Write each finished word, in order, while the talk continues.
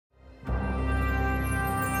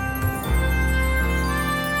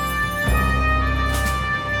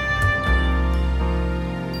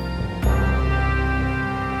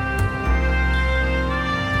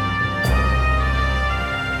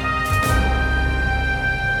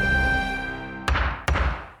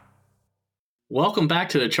Welcome back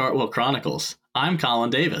to the Chartwell Chronicles. I'm Colin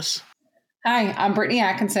Davis. Hi, I'm Brittany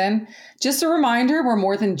Atkinson. Just a reminder, we're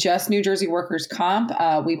more than just New Jersey workers' comp.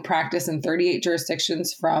 We practice in 38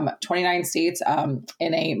 jurisdictions from 29 states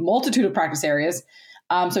in a multitude of practice areas.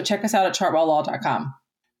 So check us out at chartwelllaw.com.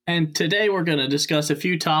 And today we're going to discuss a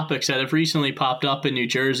few topics that have recently popped up in New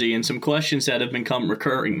Jersey and some questions that have become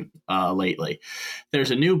recurring lately. There's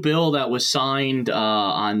a new bill that was signed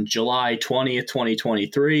on July 20th,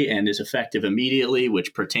 2023, and is effective immediately,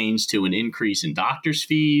 which pertains to an increase in doctors'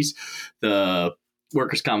 fees. The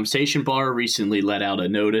Workers' Compensation Bar recently let out a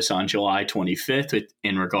notice on July 25th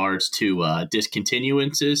in regards to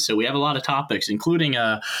discontinuances. So we have a lot of topics, including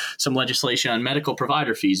some legislation on medical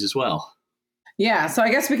provider fees as well. Yeah, so I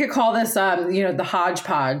guess we could call this, the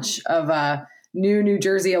hodgepodge of New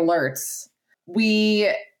Jersey alerts. We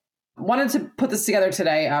wanted to put this together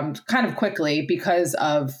today kind of quickly because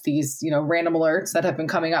of these, random alerts that have been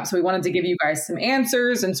coming up. So we wanted to give you guys some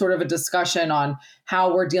answers and sort of a discussion on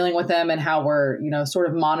how we're dealing with them and how we're, sort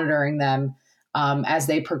of monitoring them as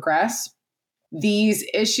they progress. These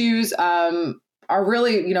issues are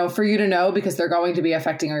really, for you to know because they're going to be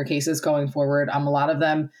affecting your cases going forward. A lot of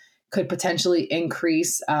them could potentially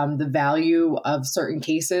increase the value of certain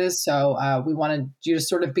cases. So we wanted you to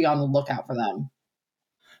sort of be on the lookout for them.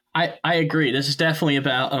 I agree. This is definitely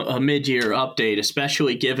about a mid-year update,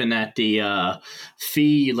 especially given that the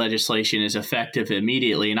fee legislation is effective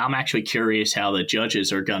immediately. And I'm actually curious how the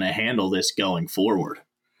judges are going to handle this going forward.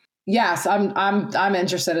 Yes, I'm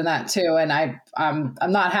interested in that too, and I'm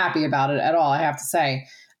not happy about it at all, I have to say.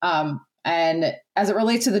 And as it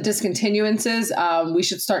relates to the discontinuances, we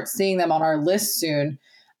should start seeing them on our list soon,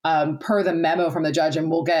 per the memo from the judge,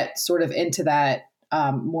 and we'll get sort of into that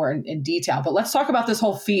more in detail. But let's talk about this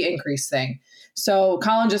whole fee increase thing. So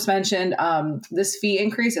Colin just mentioned this fee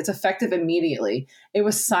increase. It's effective immediately. It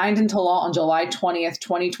was signed into law on July 20th,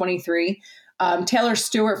 2023. Taylor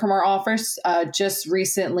Stewart from our office just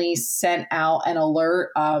recently sent out an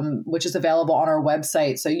alert, which is available on our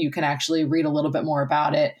website. So you can actually read a little bit more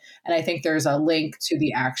about it. And I think there's a link to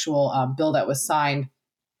the actual bill that was signed.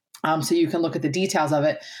 So you can look at the details of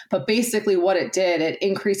it. But basically what it did, it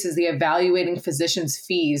increases the evaluating physician's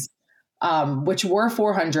fees, which were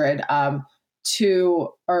 $400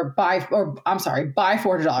 by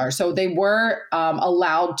 $400. So they were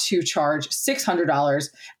allowed to charge $600,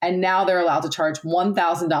 and now they're allowed to charge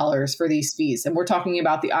 $1,000 for these fees. And we're talking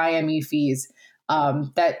about the IME fees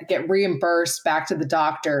that get reimbursed back to the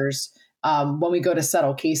doctors when we go to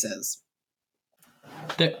settle cases.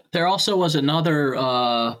 There also was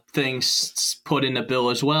another thing put in the bill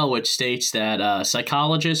as well, which states that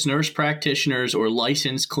psychologists, nurse practitioners, or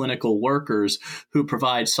licensed clinical workers who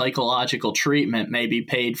provide psychological treatment may be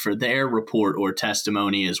paid for their report or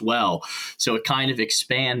testimony as well. So it kind of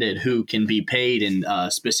expanded who can be paid and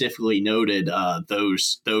specifically noted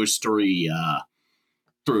those three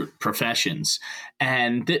through professions.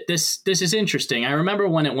 And this is interesting. I remember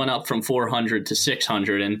when it went up from 400 to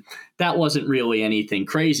 600, and that wasn't really anything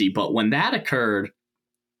crazy. But when that occurred,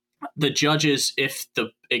 the judges, if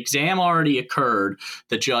the exam already occurred,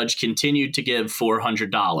 the judge continued to give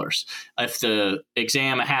 $400. If the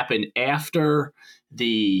exam happened after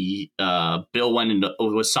the bill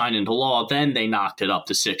was signed into law, then they knocked it up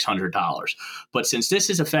to $600. But since this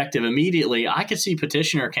is effective immediately, I could see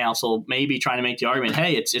petitioner counsel maybe trying to make the argument,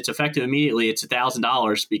 hey, it's effective immediately, it's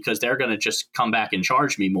 $1,000 because they're going to just come back and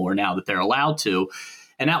charge me more now that they're allowed to.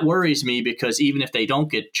 And that worries me because even if they don't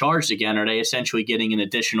get charged again, are they essentially getting an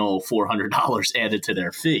additional $400 added to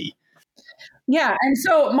their fee? Yeah. And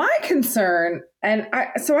so my concern, I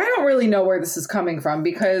don't really know where this is coming from,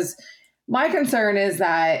 because my concern is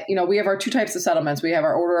that, we have our two types of settlements. We have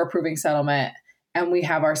our order approving settlement and we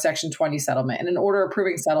have our Section 20 settlement. And an order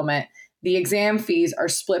approving settlement, the exam fees are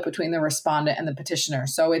split between the respondent and the petitioner.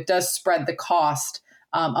 So it does spread the cost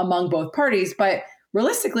among both parties. But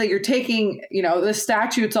realistically, you're taking, the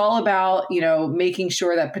statute's all about, making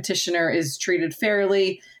sure that petitioner is treated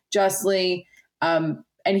fairly, justly.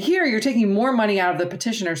 And here you're taking more money out of the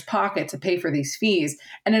petitioner's pocket to pay for these fees.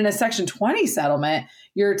 And in a Section 20 settlement,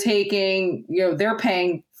 you're taking, they're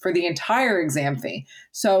paying for the entire exam fee.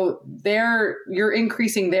 So you're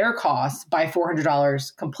increasing their costs by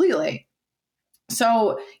 $400 completely.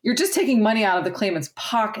 So you're just taking money out of the claimant's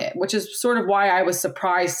pocket, which is sort of why I was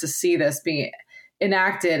surprised to see this being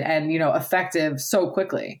enacted and, effective so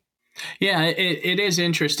quickly. Yeah, it is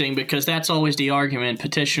interesting because that's always the argument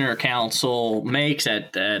petitioner counsel makes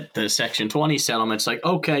at the Section 20 settlements. Like,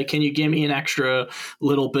 okay, can you give me an extra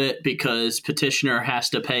little bit because petitioner has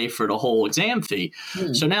to pay for the whole exam fee?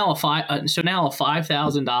 So now a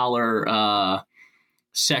 $5,000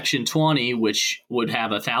 Section 20, which would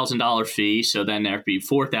have $1,000 fee, so then there'd be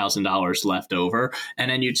 $4,000 left over,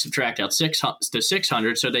 and then you'd subtract out the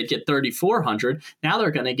 600, so they'd get 3,400. Now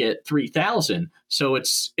they're going to get 3,000. So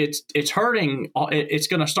it's hurting. It's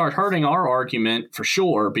going to start hurting our argument for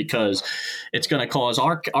sure, because it's going to cause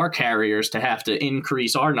our carriers to have to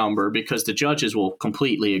increase our number, because the judges will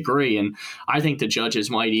completely agree, and I think the judges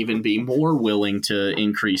might even be more willing to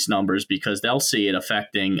increase numbers because they'll see it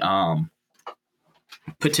affecting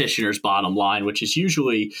petitioner's bottom line, which is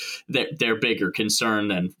usually their bigger concern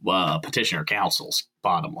than petitioner counsel's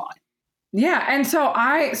bottom line. Yeah. And so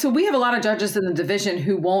we have a lot of judges in the division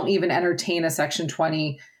who won't even entertain a Section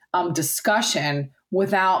 20 discussion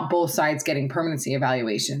without both sides getting permanency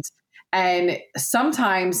evaluations. And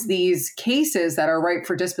sometimes these cases that are ripe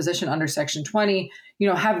for disposition under Section 20,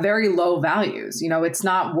 have very low values. It's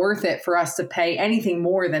not worth it for us to pay anything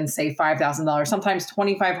more than, say, $5,000, sometimes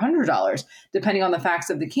 $2,500, depending on the facts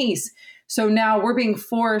of the case. So now we're being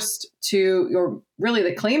forced to, or really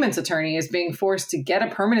the claimant's attorney is being forced to get a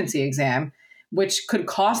permanency exam, which could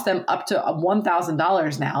cost them up to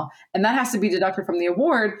 $1,000 now. And that has to be deducted from the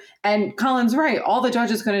award. And Colin's right. All the judge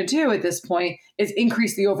is going to do at this point is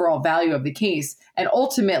increase the overall value of the case. And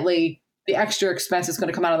ultimately, the extra expense is going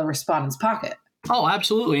to come out of the respondent's pocket. Oh,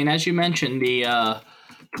 absolutely. And as you mentioned, the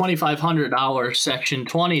 $2,500 Section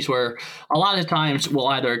 20s, where a lot of times we'll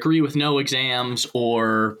either agree with no exams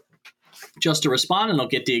or just a respondent will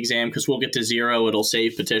get the exam because we'll get to zero. It'll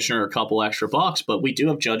save petitioner a couple extra bucks. But we do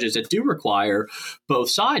have judges that do require both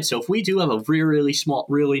sides. So if we do have a really small,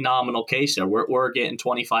 really nominal case there, we're getting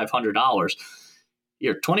 $2,500.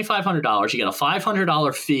 You're $2,500. You get a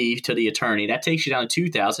 $500 fee to the attorney. That takes you down to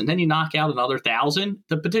 $2,000. Then you knock out another $1,000.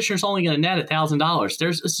 The petitioner's only going to net $1,000.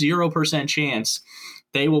 There's a 0% chance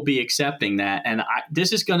they will be accepting that. And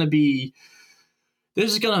this is going to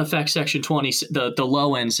affect Section 20, the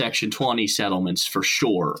low end Section 20 settlements for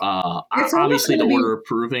sure. Obviously, the order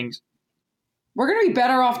approving. We're going to be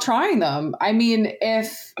better off trying them. I mean,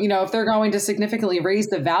 if they're going to significantly raise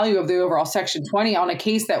the value of the overall Section 20 on a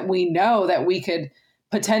case that we know that we could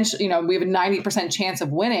potentially, we have a 90% chance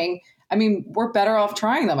of winning. I mean, we're better off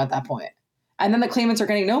trying them at that point. And then the claimants are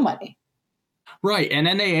getting no money. Right. And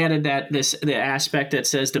then they added the aspect that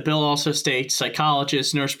says the bill also states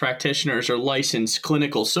psychologists, nurse practitioners, or licensed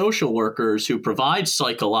clinical social workers who provide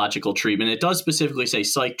psychological treatment. It does specifically say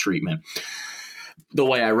psych treatment. The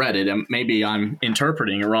way I read it, and maybe I'm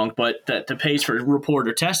interpreting it wrong, but that pays for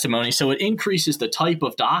reporter testimony. So it increases the type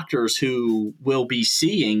of doctors who will be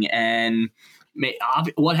seeing. And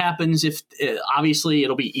what happens if, obviously,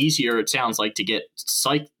 it'll be easier, it sounds like, to get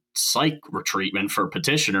psych treatment for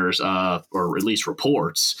petitioners, or at least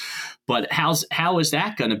reports. But how is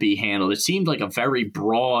that going to be handled? It seemed like a very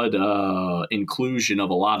broad inclusion of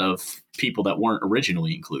a lot of people that weren't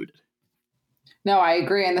originally included. No, I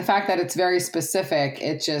agree. And the fact that it's very specific,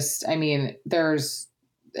 it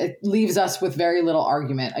leaves us with very little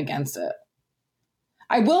argument against it.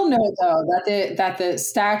 I will note, though, that the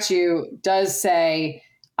statute does say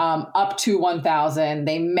up to 1,000,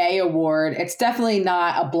 they may award. It's definitely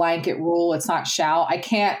not a blanket rule. It's not shall. I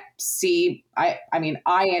can't see. I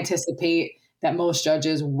anticipate that most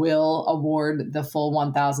judges will award the full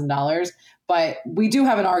 $1,000, but we do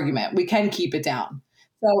have an argument. We can keep it down.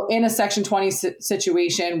 So in a Section 20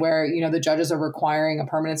 situation where, the judges are requiring a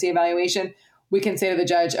permanency evaluation, we can say to the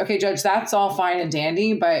judge, okay, judge, that's all fine and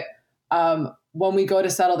dandy, but when we go to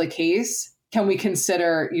settle the case, can we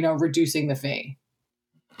consider, reducing the fee?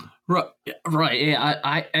 Right. Yeah.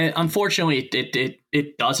 I unfortunately,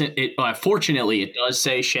 it doesn't. Fortunately, it does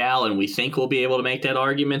say shall, and we think we'll be able to make that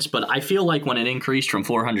arguments. But I feel like when it increased from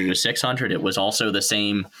 400 to 600, it was also the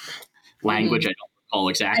same language. Mm-hmm. I don't recall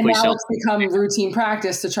exactly. And now it's become routine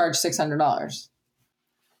practice to charge $600.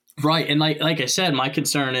 Right. And like I said, my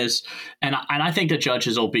concern is, and I think the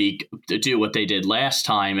judges will do what they did last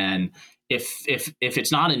time. And if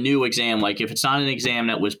it's not a new exam, like if it's not an exam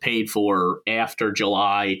that was paid for after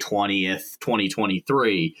July 20th,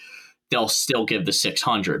 2023, they'll still give the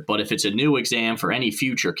 600. But if it's a new exam for any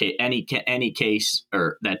future case, any case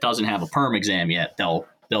or that doesn't have a perm exam yet, they'll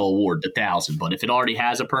award the 1,000. But if it already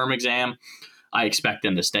has a perm exam, I expect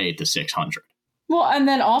them to stay at the 600. Well, and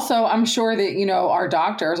then also I'm sure that, our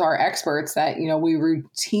doctors, our experts that, we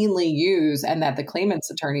routinely use and that the claimant's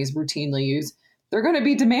attorneys routinely use, they're going to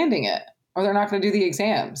be demanding it or they're not going to do the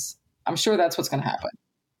exams. I'm sure that's what's going to happen.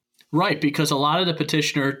 Right, because a lot of the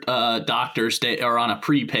petitioner doctors, they are on a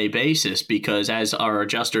prepay basis because as our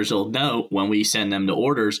adjusters will note, when we send them the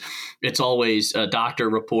orders, it's always a doctor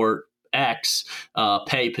report X,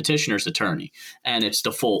 pay petitioner's attorney, and it's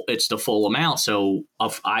the full amount. So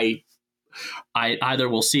I either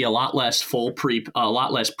will see a lot less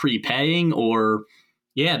prepaying, or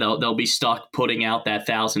they'll be stuck putting out that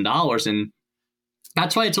 $1,000. And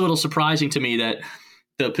that's why it's a little surprising to me that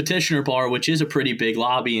the petitioner bar, which is a pretty big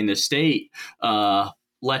lobby in the state, had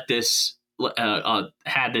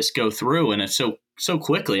this go through, and it's so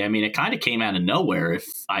quickly. I mean, it kind of came out of nowhere. If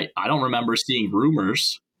I don't remember seeing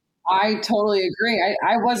rumors. I totally agree.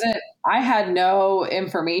 I had no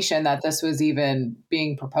information that this was even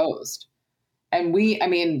being proposed. And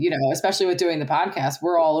especially with doing the podcast,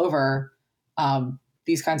 we're all over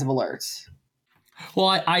these kinds of alerts. Well,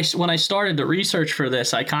 I when I started the research for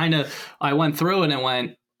this, I went through it and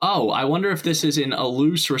went, oh, I wonder if this is in a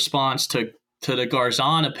loose response to the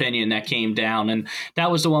Garzon opinion that came down. And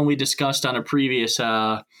that was the one we discussed on a previous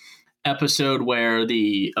episode, where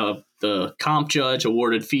the comp judge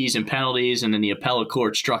awarded fees and penalties, and then the appellate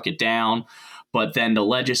court struck it down. But then the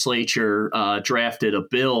legislature drafted a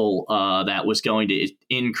bill that was going to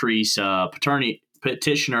increase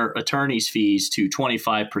petitioner attorneys' fees to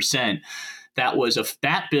 25%.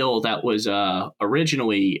 That bill that was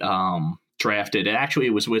originally drafted. It actually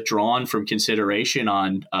was withdrawn from consideration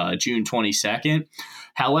on June 22nd.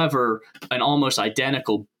 However, an almost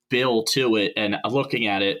identical bill to it, and looking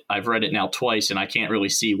at it, I've read it now twice, and I can't really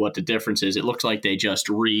see what the difference is. It looks like they just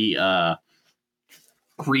resubmitted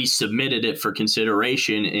it for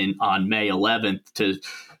consideration on May 11th to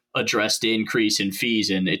address the increase in fees,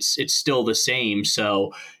 and it's still the same.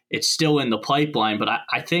 So it's still in the pipeline, but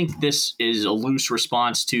I think this is a loose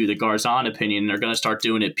response to the Garzon opinion. They're going to start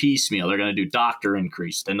doing it piecemeal. They're going to do doctor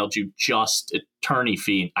increase, then they'll do just attorney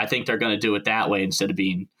fee. I think they're going to do it that way instead of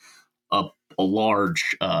being a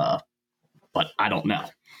large, but I don't know.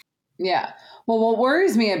 Yeah. Well, what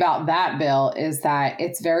worries me about that bill is that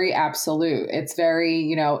it's very absolute. It's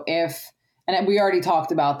very, and we already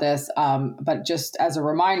talked about this, but just as a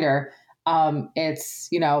reminder, it's,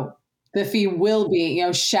 the fee will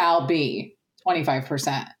be, shall be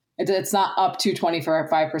 25%. It's not up to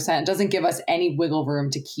 25%. It doesn't give us any wiggle room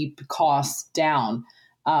to keep costs down.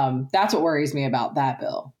 That's what worries me about that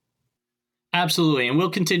bill. Absolutely. And we'll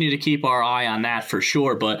continue to keep our eye on that for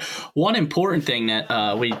sure. But one important thing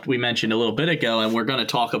that we mentioned a little bit ago, and we're going to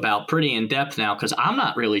talk about pretty in depth now, because I'm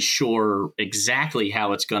not really sure exactly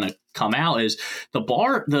how it's going to come out, is the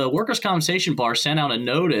workers' compensation bar sent out a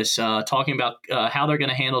notice talking about how they're going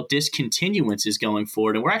to handle discontinuances going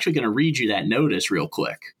forward. And we're actually going to read you that notice real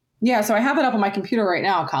quick. Yeah, so I have it up on my computer right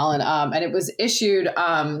now, Colin, and it was issued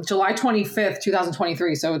July 25th,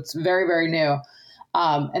 2023. So it's very, very new.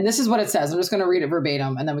 And this is what it says. I'm just going to read it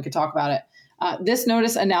verbatim, and then we can talk about it. This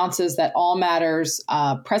notice announces that all matters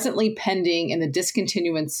presently pending in the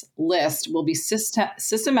discontinuance list will be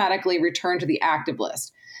systematically returned to the active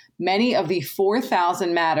list. Many of the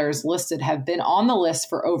 4,000 matters listed have been on the list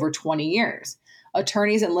for over 20 years.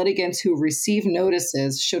 Attorneys and litigants who receive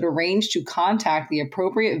notices should arrange to contact the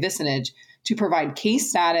appropriate vicinage to provide case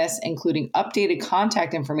status, including updated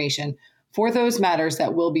contact information for those matters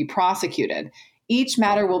that will be prosecuted. Each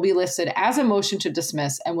matter will be listed as a motion to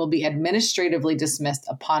dismiss and will be administratively dismissed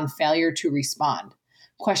upon failure to respond.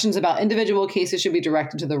 Questions about individual cases should be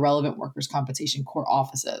directed to the relevant workers' compensation court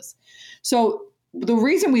offices. So the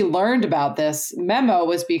reason we learned about this memo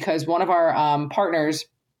was because one of our partners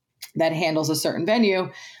that handles a certain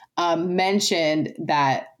venue mentioned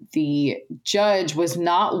that the judge was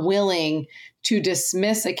not willing to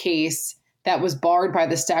dismiss a case that was barred by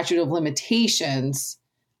the statute of limitations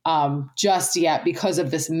just yet because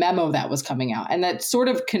of this memo that was coming out. And that sort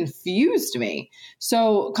of confused me.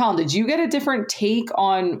 So, Colin, did you get a different take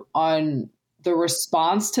on the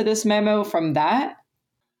response to this memo from that?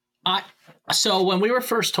 So when we were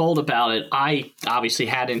first told about it, I obviously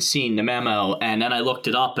hadn't seen the memo, and then I looked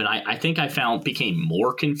it up, and I think became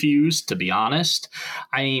more confused, to be honest.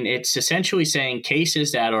 I mean, it's essentially saying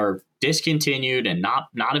cases that are discontinued and not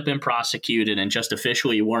have been prosecuted and just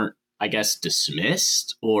officially weren't, I guess,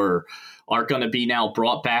 dismissed or are going to be now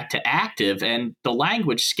brought back to active. And the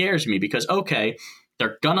language scares me because, okay,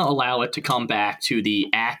 they're going to allow it to come back to the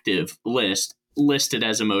active list listed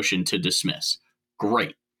as a motion to dismiss.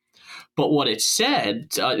 Great. But what it said,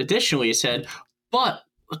 additionally, it said, but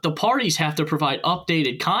the parties have to provide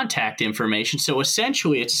updated contact information. So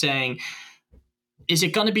essentially it's saying, is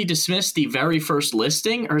it going to be dismissed the very first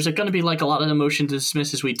listing, or is it going to be like a lot of the motion to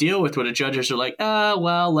dismisses we deal with where the judges are like,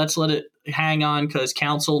 well, let's let it hang on because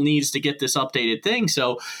counsel needs to get this updated thing.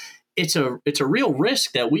 So it's a real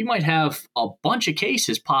risk that we might have a bunch of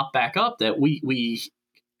cases pop back up that we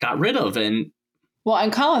got rid of. And Well,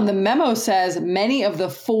 and Colin, the memo says many of the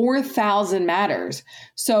 4,000 matters.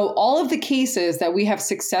 So all of the cases that we have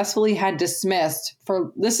successfully had dismissed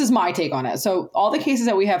for, this is my take on it. So all the cases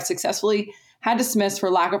that we have successfully had dismissed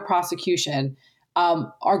for lack of prosecution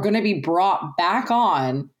are going to be brought back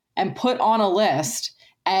on and put on a list.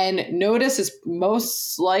 And notice is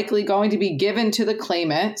most likely going to be given to the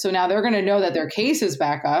claimant. So now they're going to know that their case is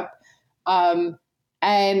back up.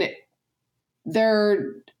 And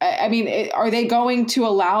are they going to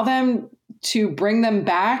allow them to bring them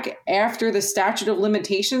back after the statute of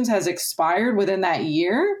limitations has expired within that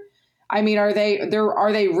year? I mean, are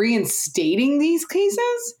they reinstating these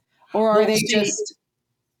cases, or are they just?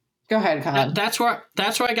 Go ahead, Colin. That's where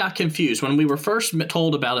I got confused. When we were first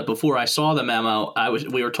told about it before I saw the memo,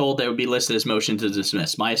 we were told they would be listed as motion to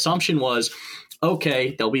dismiss. My assumption was,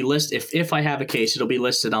 okay, they'll be listed. If I have a case, it'll be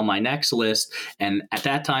listed on my next list. And at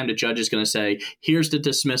that time, the judge is going to say, here's the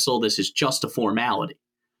dismissal. This is just a formality.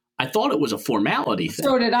 I thought it was a formality thing.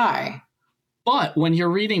 So did I. But when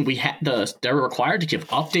you're reading, they're required to give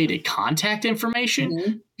updated contact information.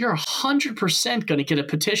 Mm-hmm. You're 100% going to get a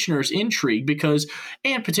petitioner's intrigue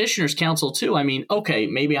and petitioner's counsel too. I mean, okay,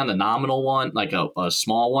 maybe on the nominal one, like a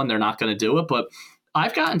small one, they're not going to do it. But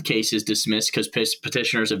I've gotten cases dismissed because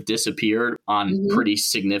petitioners have disappeared on pretty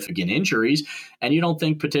significant injuries. And you don't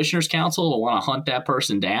think petitioner's counsel will want to hunt that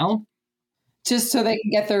person down? Just so they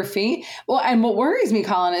can get their fee? Well, and what worries me,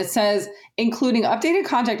 Colin, it says, including updated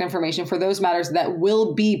contact information for those matters that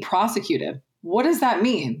will be prosecuted. What does that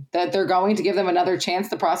mean? That they're going to give them another chance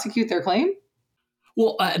to prosecute their claim?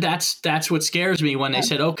 Well, that's what scares me when they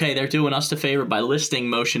said, okay, they're doing us the favor by listing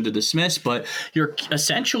motion to dismiss, but you're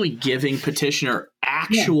essentially giving petitioner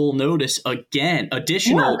actual notice again,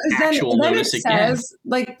 additional actual notice again. Says,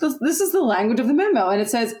 like, this is the language of the memo, and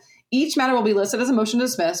it says, each matter will be listed as a motion to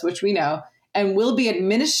dismiss, which we know, and will be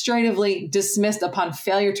administratively dismissed upon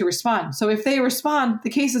failure to respond. So if they respond, the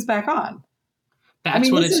case is back on.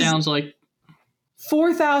 That's what it sounds like.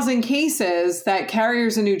 4,000 cases that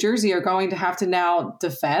carriers in New Jersey are going to have to now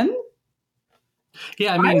defend?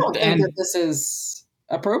 Yeah, I mean, I don't think that this is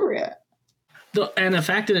appropriate. And the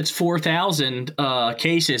fact that it's 4,000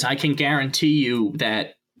 cases, I can guarantee you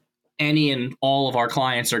that any and all of our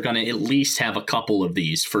clients are going to at least have a couple of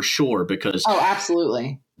these for sure, because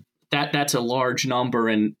absolutely. That's a large number.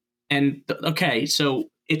 And okay,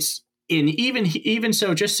 so it's even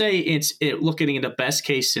so, just say looking at the best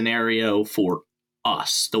case scenario for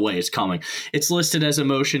us, the way it's coming, it's listed as a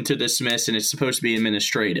motion to dismiss and it's supposed to be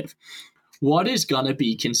administrative. What is going to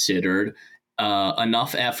be considered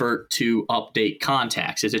enough effort to update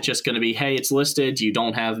contacts? Is it just going to be, hey, it's listed, you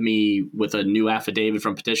don't have me with a new affidavit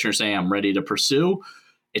from petitioner saying I'm ready to pursue,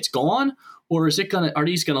 it's gone? Or are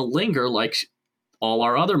these going to linger like all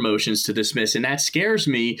our other motions to dismiss? And that scares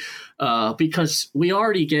me because we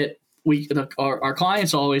already get our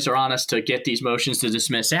clients always are on us to get these motions to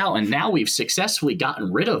dismiss out, and now we've successfully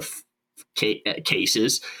gotten rid of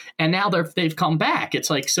cases, and now they've come back. It's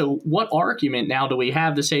like, so what argument now do we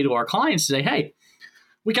have to say to our clients to say, hey,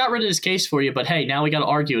 we got rid of this case for you, but hey, now we got to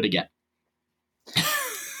argue it again?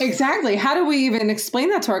 Exactly. How do we even explain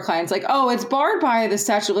that to our clients? Like, oh, it's barred by the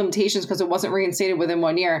statute of limitations because it wasn't reinstated within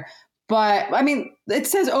 1 year. But I mean, it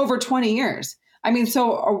says over 20 years. I mean,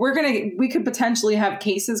 so we could potentially have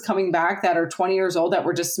cases coming back that are 20 years old that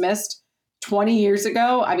were dismissed 20 years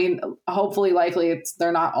ago. I mean, hopefully, likely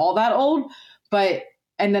they're not all that old,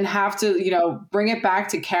 and then have to, bring it back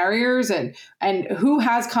to carriers and who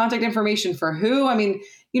has contact information for who. I mean,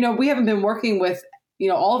 we haven't been working with,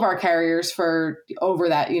 all of our carriers for over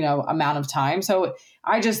that, amount of time. So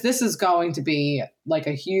this is going to be like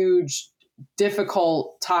a huge,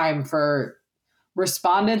 difficult time for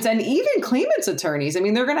respondents and even claimants' attorneys. I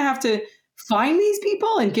mean, they're going to have to find these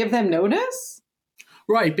people and give them notice.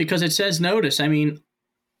 Right, because it says notice. I mean,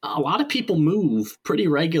 a lot of people move pretty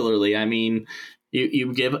regularly. I mean,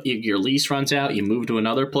 you your lease runs out, you move to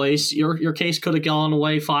another place. Your case could have gone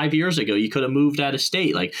away 5 years ago. You could have moved out of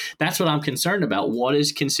state. Like, that's what I'm concerned about. What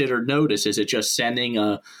is considered notice? Is it just sending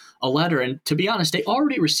a letter? And to be honest, they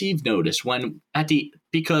already received notice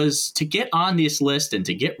because to get on this list and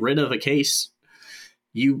to get rid of a case,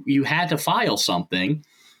 you had to file something,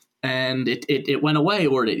 and it went away,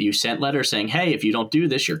 or you sent letters saying, hey, if you don't do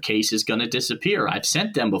this, your case is going to disappear. I've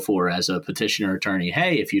sent them before as a petitioner attorney.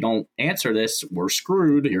 Hey, if you don't answer this, we're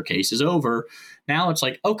screwed. Your case is over. Now it's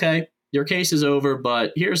like, okay, your case is over,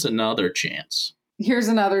 but here's another chance. Here's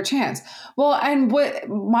another chance. Well, and what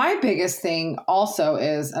my biggest thing also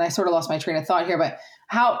is, and I sort of lost my train of thought here, but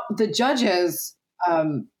how the judges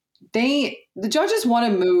the judges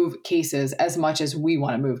want to move cases as much as we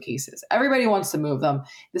want to move cases. Everybody wants to move them.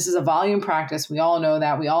 This is a volume practice. We all know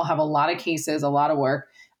that. We all have a lot of cases, a lot of work.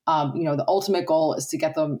 The ultimate goal is to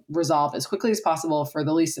get them resolved as quickly as possible for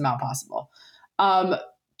the least amount possible.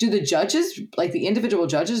 Do the judges, like the individual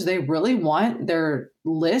judges, they really want their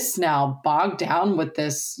lists now bogged down with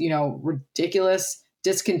this, ridiculous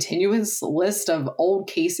discontinuous list of old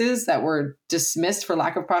cases that were dismissed for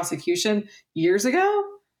lack of prosecution years ago?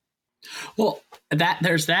 Well,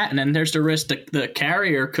 there's that, and then there's the risk that the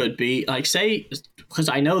carrier could be like, say, because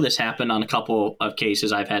I know this happened on a couple of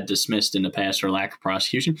cases I've had dismissed in the past for lack of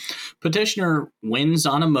prosecution. Petitioner wins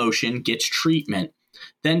on a motion, gets treatment,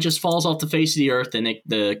 then just falls off the face of the earth, and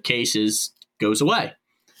the case goes away.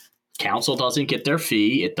 Counsel doesn't get their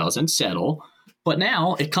fee, it doesn't settle, but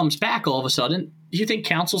now it comes back all of a sudden. Do you think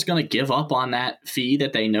counsel's going to give up on that fee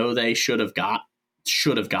that they know they should have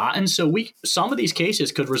gotten? So some of these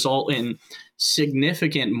cases could result in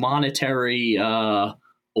significant monetary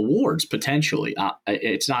awards potentially.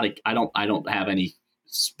 It's not. I don't have any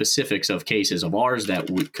specifics of cases of ours that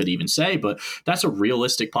we could even say, but that's a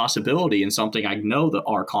realistic possibility and something I know that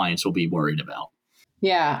our clients will be worried about.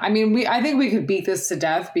 Yeah, I mean, I think we could beat this to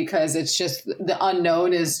death because it's just the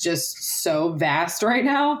unknown is just so vast right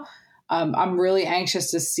now. I'm really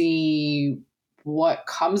anxious to see what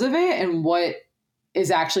comes of it and what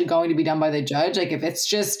is actually going to be done by the judge. Like if it's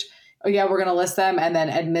just, oh yeah, we're going to list them and then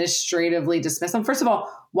administratively dismiss them. First of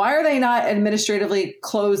all, why are they not administratively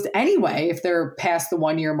closed anyway if they're past the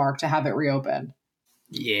 1 year mark to have it reopened?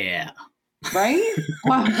 Yeah. Right?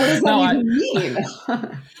 Wow, what does that even mean?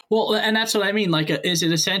 Well, and that's what I mean. Like, is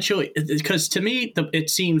it essentially, because to me, it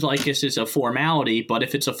seems like this is a formality, but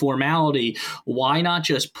if it's a formality, why not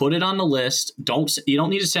just put it on the list? You don't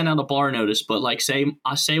need to send out a bar notice, but like say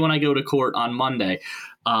when I go to court on Monday,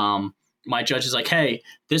 my judge is like, hey,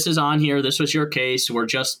 this is on here. This was your case. We're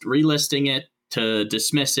just relisting it to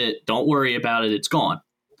dismiss it. Don't worry about it. It's gone.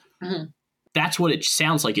 Mm-hmm. That's what it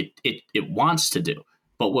sounds like it wants to do.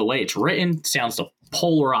 But the way it's written sounds the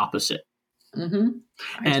polar opposite. Mm-hmm.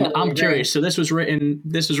 And totally I'm curious. So this was written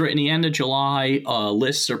the end of July.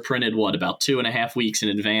 Lists are printed about 2.5 weeks in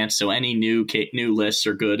advance. So any new lists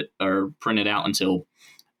are printed out until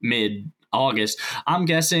mid-August. I'm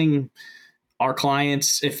guessing our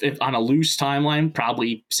clients, if on a loose timeline,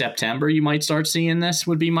 probably September, you might start seeing this.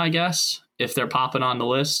 Would be my guess if they're popping on the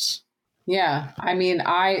lists. Yeah, I mean,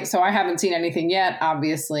 I haven't seen anything yet,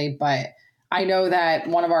 obviously, but I know that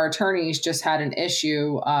one of our attorneys just had an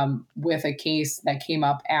issue with a case that came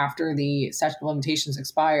up after the statute of limitations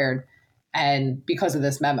expired and because of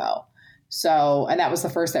this memo. So, and that was the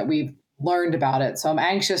first that we've learned about it. So I'm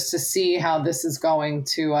anxious to see how this is going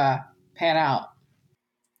to pan out.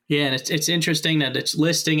 Yeah, and it's interesting that it's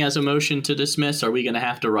listing as a motion to dismiss. Are we going to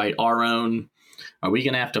have to write our own? Are we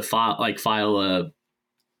going to have to file a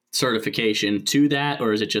certification to that,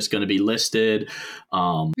 or is it just going to be listed?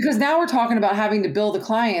 Because now we're talking about having to bill the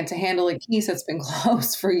client to handle a case that's been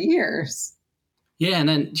closed for years. Yeah, and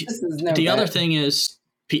then the other thing is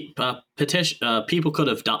people could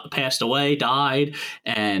have passed away, died,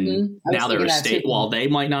 and now their estate, while they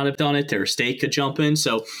might not have done it, their estate could jump in.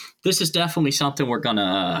 So this is definitely something we're going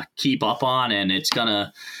to keep up on, and it's going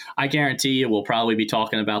to, I guarantee you, we'll probably be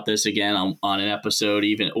talking about this again on an episode,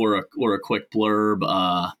 even or a quick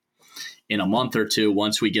blurb in a month or two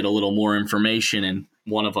once we get a little more information and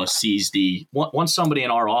one of us sees once somebody in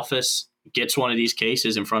our office gets one of these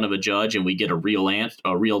cases in front of a judge and we get a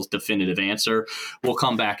real definitive answer, we'll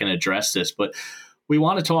come back and address this. But we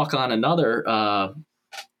want to talk on another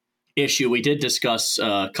issue we did discuss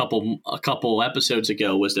a couple episodes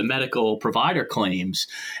ago was the medical provider claims.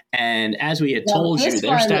 And as we had told you,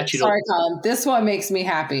 their statute. Sorry, Colin. This one makes me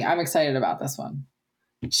happy. I'm excited about this one.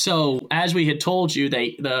 So as we had told you,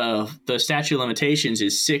 the statute of limitations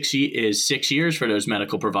is 6 years for those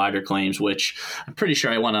medical provider claims, which I'm pretty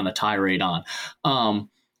sure I went on a tirade on.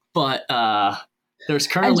 But there's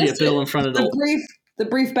currently a bill in front of the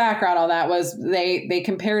brief background on that was they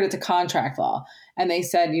compared it to contract law, and they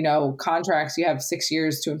said, contracts, you have 6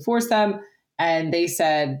 years to enforce them. And they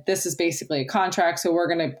said, this is basically a contract, so we're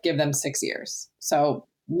going to give them 6 years. So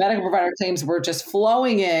medical provider claims were just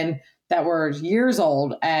flowing in that were years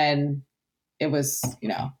old, and it was,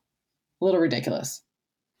 a little ridiculous.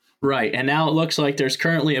 Right. And now it looks like there's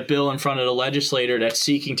currently a bill in front of the legislator that's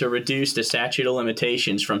seeking to reduce the statute of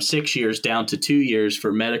limitations from 6 years down to 2 years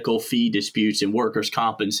for medical fee disputes and workers'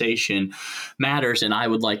 compensation matters. And I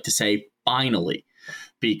would like to say finally,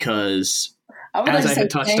 because as I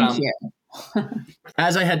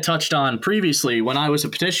had touched on previously, when I was a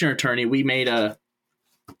petitioner attorney, we made a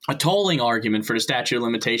a tolling argument for the statute of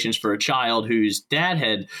limitations for a child whose dad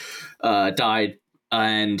had died,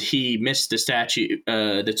 and he missed the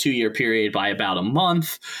 2-year period by about a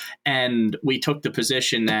month. And we took the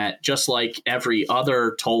position that just like every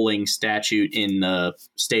other tolling statute in the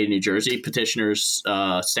state of New Jersey, petitioner's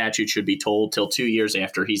statute should be tolled till 2 years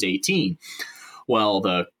after he's 18. Well,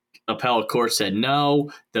 the appellate court said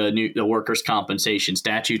no. The workers' compensation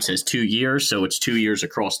statute says 2 years, so it's 2 years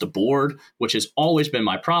across the board, which has always been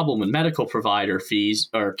my problem with medical provider fees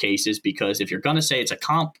or cases, because if you're going to say it's a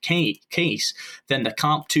comp case, then the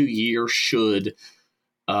comp 2 years should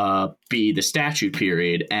be the statute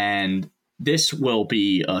period. And this will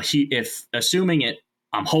be if assuming it,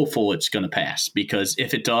 I'm hopeful it's going to pass, because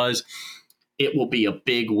if it does, it will be a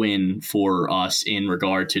big win for us in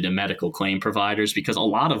regard to the medical claim providers, because a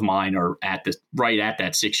lot of mine are right at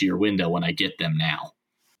that 6-year window when I get them now.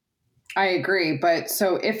 I agree. But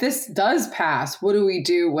so if this does pass, what do we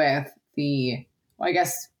do with I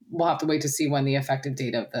guess we'll have to wait to see when the effective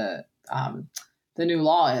date of the new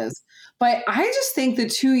law is. But I just think the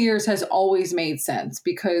 2 years has always made sense,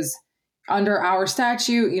 because under our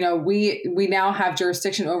statute, we now have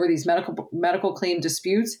jurisdiction over these medical claim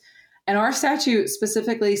disputes. And our statute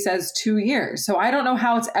specifically says 2 years. So I don't know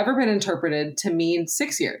how it's ever been interpreted to mean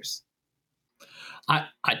 6 years.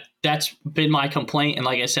 That's been my complaint. And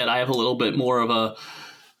like I said, I have a little bit more of a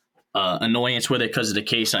annoyance with it because of the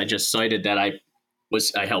case I just cited that I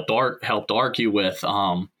helped argue with.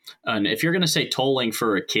 And if you're going to say tolling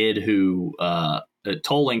for a kid who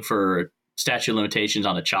tolling for statute of limitations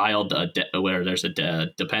on a child where there's a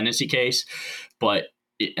dependency case,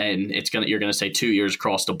 and you're gonna say 2 years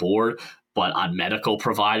across the board, but on medical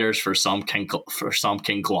providers for some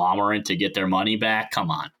conglomerate to get their money back,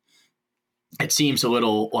 come on. It seems a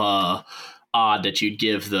little odd that you'd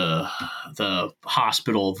give the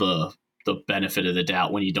hospital the benefit of the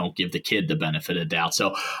doubt when you don't give the kid the benefit of the doubt.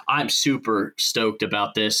 So I'm super stoked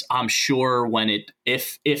about this. I'm sure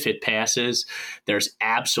if it passes, there's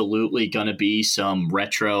absolutely going to be some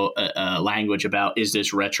retro language about, is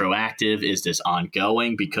this retroactive? Is this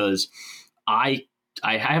ongoing? Because I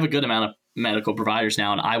have a good amount of medical providers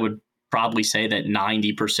now, and I would probably say that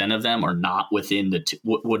 90% of them are not within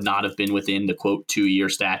would not have been within the quote 2-year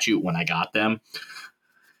statute when I got them.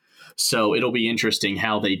 So it'll be interesting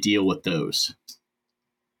how they deal with those,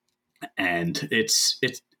 and it's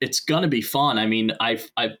going to be fun. I mean,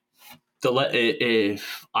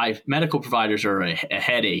 medical providers are a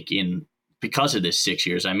headache because of this 6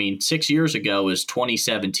 years. I mean, 6 years ago is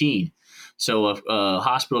 2017, so a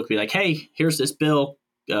hospital could be like, "Hey, here's this bill,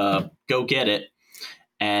 go get it,"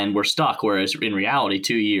 and we're stuck. Whereas in reality,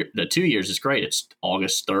 2 years is great. It's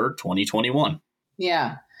August 3rd, 2021.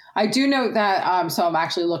 Yeah. I do note that, so I'm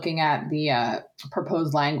actually looking at the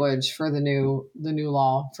proposed language for the new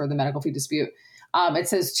law for the medical fee dispute. It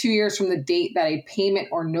says 2 years from the date that a payment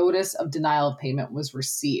or notice of denial of payment was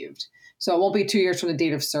received. So it won't be 2 years from the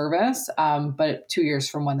date of service, but 2 years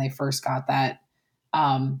from when they first got that,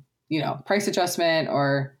 price adjustment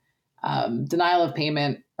or denial of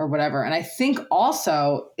payment or whatever. And I think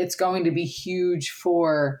also it's going to be huge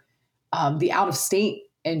for the out-of-state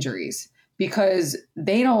injuries, because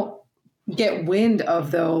they don't get wind of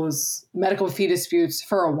those medical fee disputes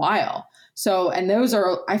for a while. So, and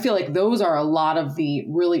I feel like those are a lot of the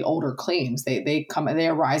really older claims. They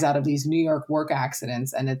arise out of these New York work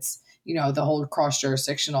accidents, and it's, the whole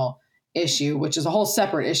cross-jurisdictional issue, which is a whole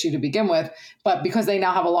separate issue to begin with. But because they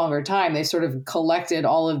now have a longer time, they sort of collected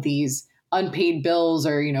all of these unpaid bills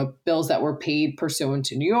or, bills that were paid pursuant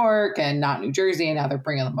to New York and not New Jersey, and now they're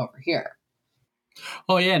bringing them over here.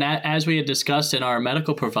 Oh, yeah. And as we had discussed in our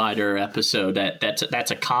medical provider episode,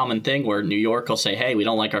 that's a common thing where New York will say, hey, we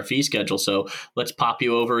don't like our fee schedule, so let's pop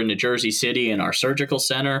you over into Jersey City in our surgical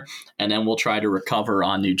center, and then we'll try to recover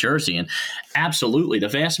on New Jersey. And absolutely, the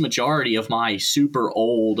vast majority of my super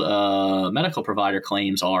old medical provider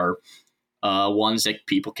claims are ones that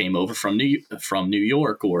people came over from New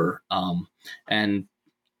York and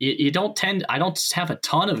you don't I don't have a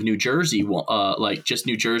ton of New Jersey, like just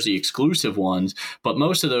New Jersey exclusive ones, but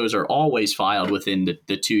most of those are always filed within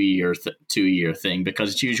the 2 year thing,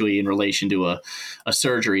 because it's usually in relation to a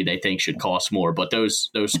surgery they think should cost more. But those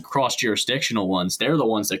cross jurisdictional ones, they're the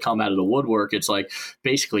ones that come out of the woodwork. It's like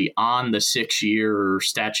basically on the 6 year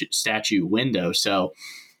statute window. So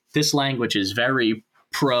this language is very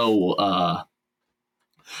pro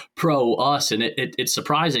us, and it's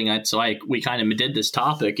surprising. We kind of did this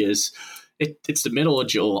topic it's the middle of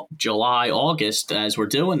July, August as we're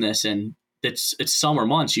doing this, and it's summer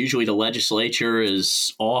months. Usually the legislature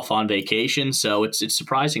is off on vacation, so it's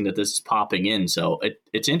surprising that this is popping in. So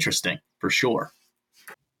it's interesting for sure.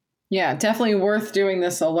 Yeah, definitely worth doing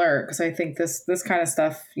this alert, because I think this kind of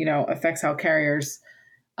stuff, affects how carriers,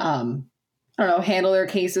 I don't know, handle their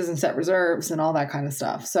cases and set reserves and all that kind of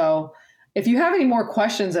stuff. So if you have any more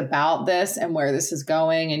questions about this and where this is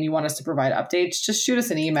going, and you want us to provide updates, just shoot us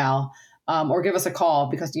an email, or give us a call,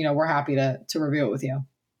 because we're happy to review it with you.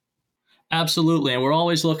 Absolutely, and we're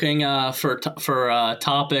always looking for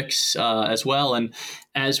topics as well. And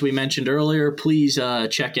as we mentioned earlier, please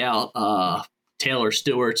check out Taylor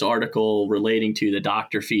Stewart's article relating to the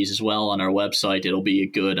doctor fees as well on our website. It'll be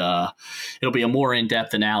it'll be a more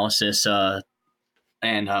in-depth analysis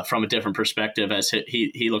and from a different perspective, as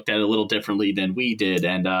he looked at it a little differently than we did.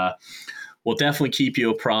 And we'll definitely keep you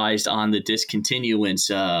apprised on the discontinuance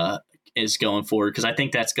is going forward, because I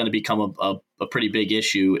think that's going to become a pretty big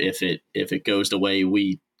issue if it goes the way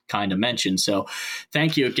we kind of mentioned. So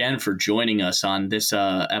thank you again for joining us on this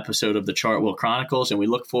episode of the Chartwheel Chronicles, and we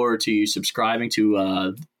look forward to you subscribing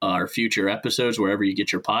to our future episodes wherever you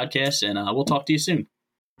get your podcasts, and we'll talk to you soon.